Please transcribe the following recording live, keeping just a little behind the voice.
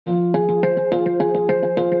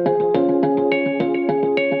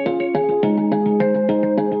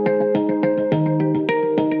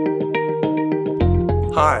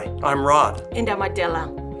Hi, I'm Rod. And I'm Adela.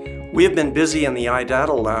 We have been busy in the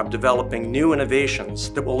iData Lab developing new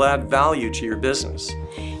innovations that will add value to your business.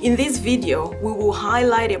 In this video, we will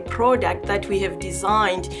highlight a product that we have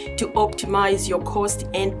designed to optimize your cost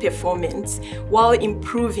and performance while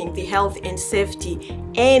improving the health and safety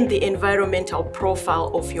and the environmental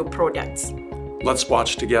profile of your products. Let's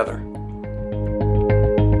watch together.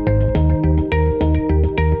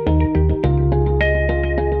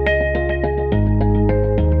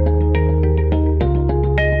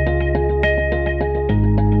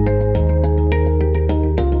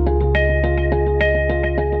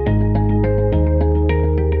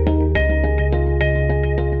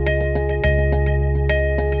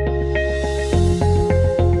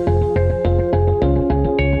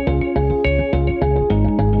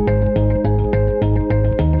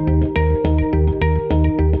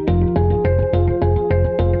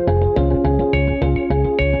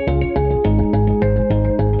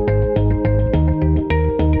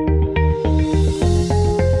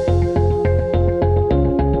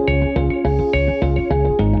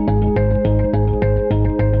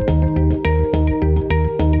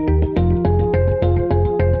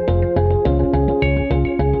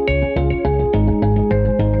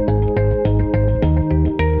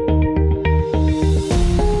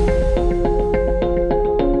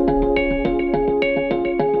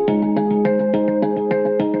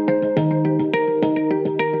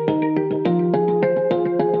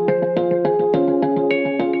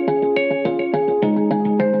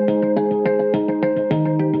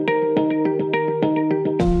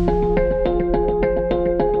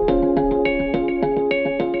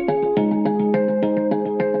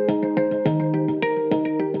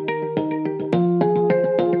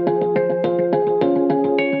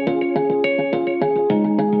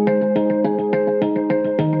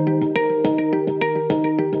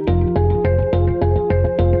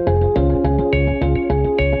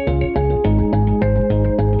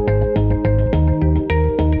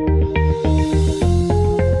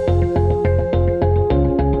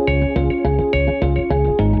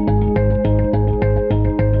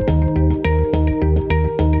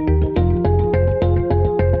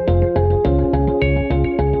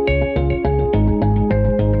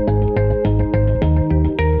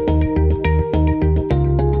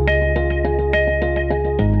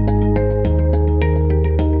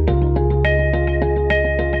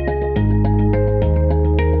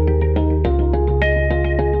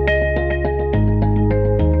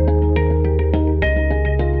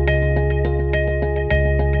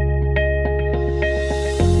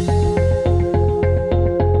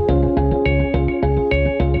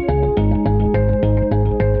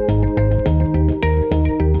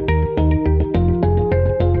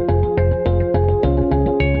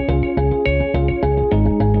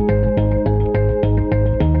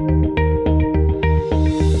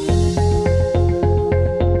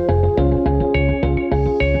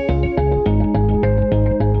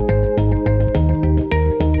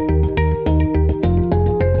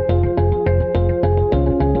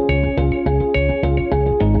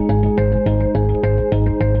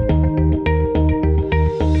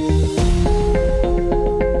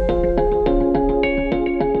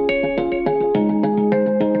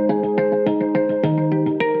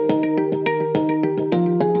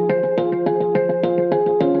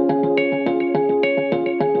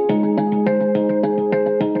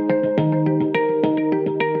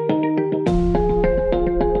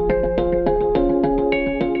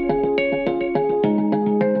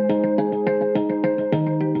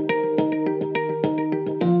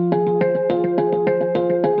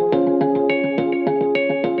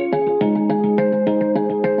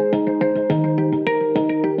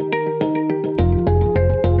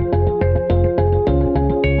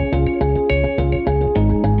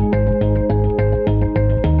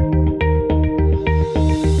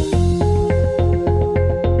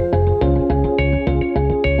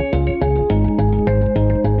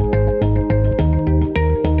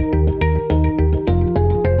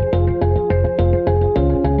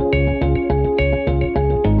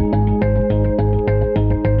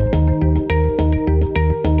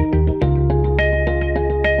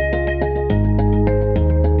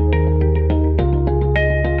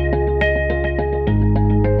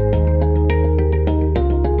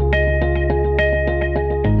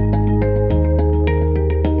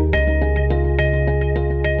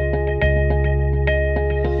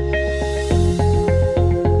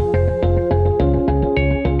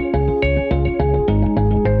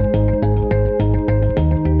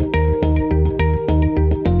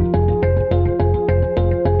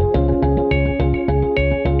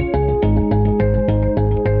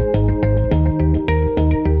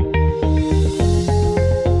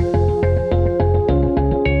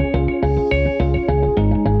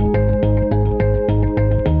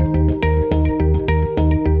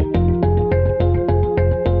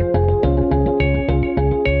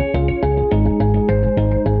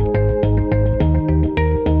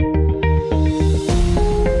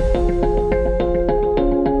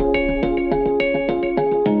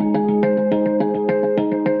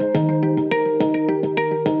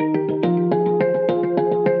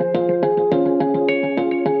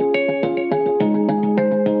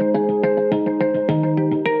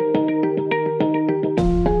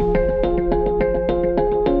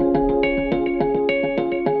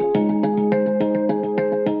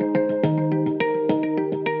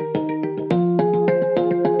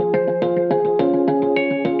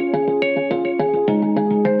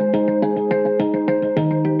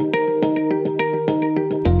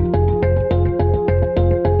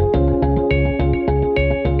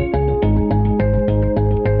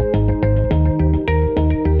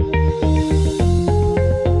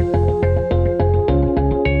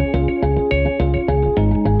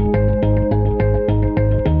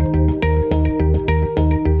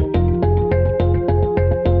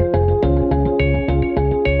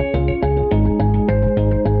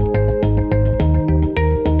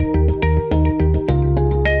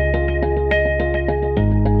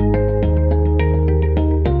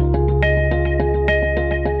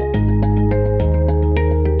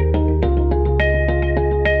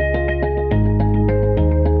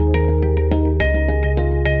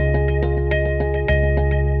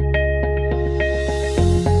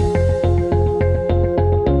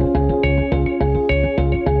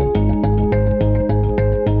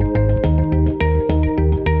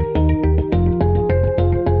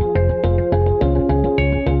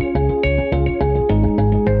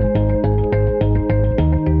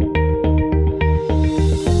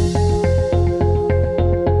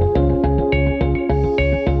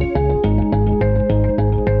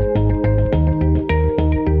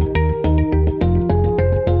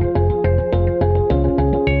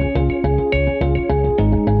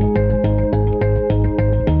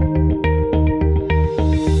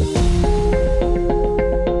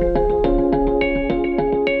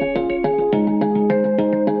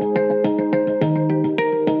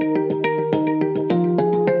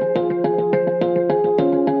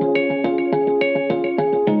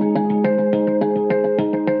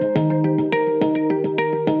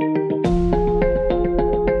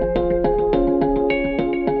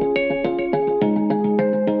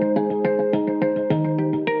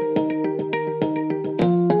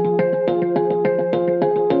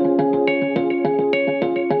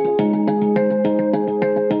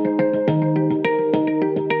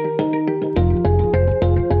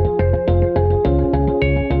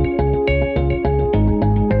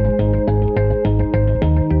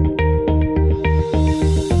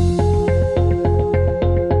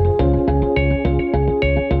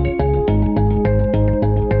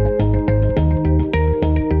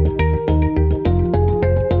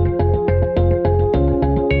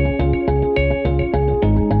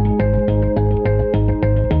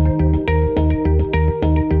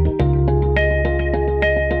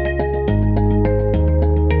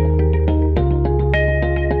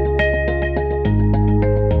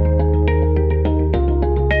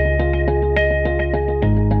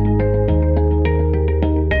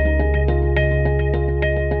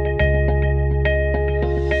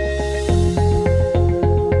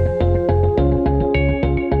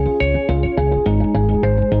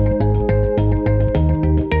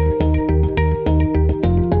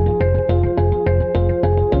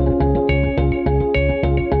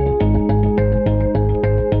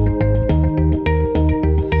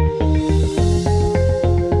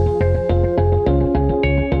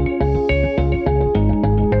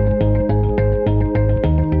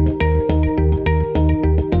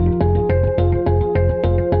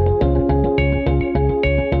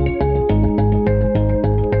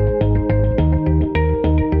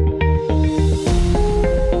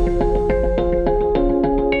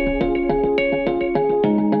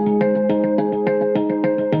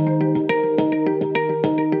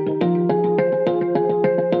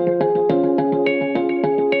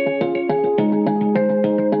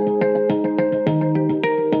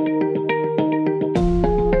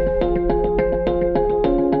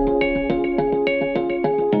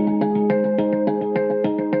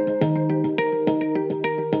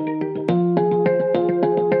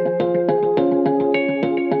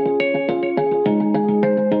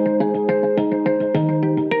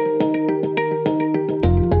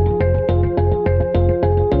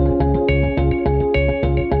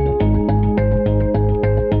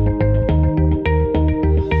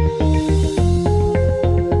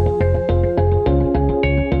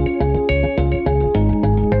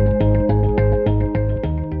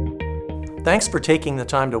 Thanks for taking the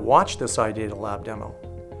time to watch this iData Lab demo.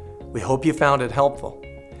 We hope you found it helpful.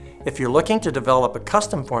 If you're looking to develop a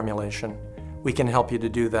custom formulation, we can help you to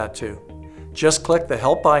do that too. Just click the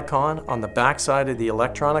Help icon on the back side of the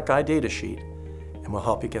electronic iData sheet and we'll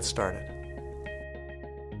help you get started.